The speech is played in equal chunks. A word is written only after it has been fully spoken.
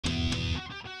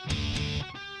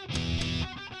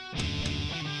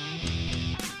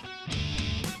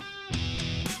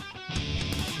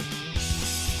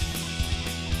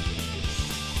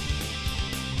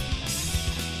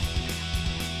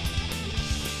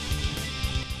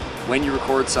when you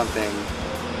record something,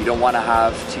 you don't want to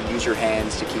have to use your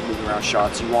hands to keep moving around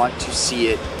shots. You want to see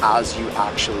it as you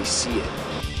actually see it.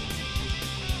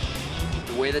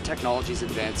 The way the technology is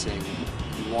advancing,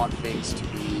 you want things to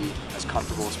be as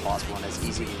comfortable as possible and as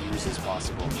easy to use as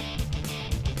possible.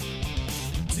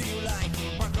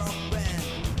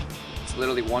 It's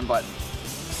literally one button.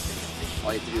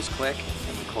 All you have to do is click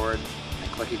and record,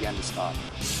 and click again to stop.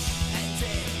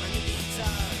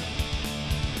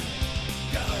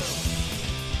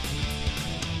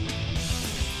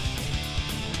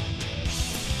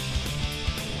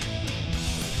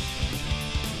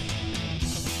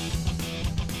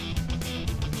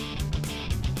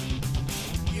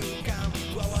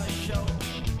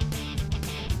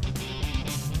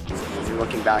 When you're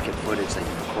looking back at footage that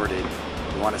you recorded,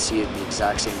 you want to see it in the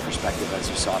exact same perspective as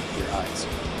you saw it with your eyes.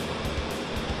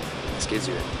 This gives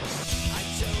you it.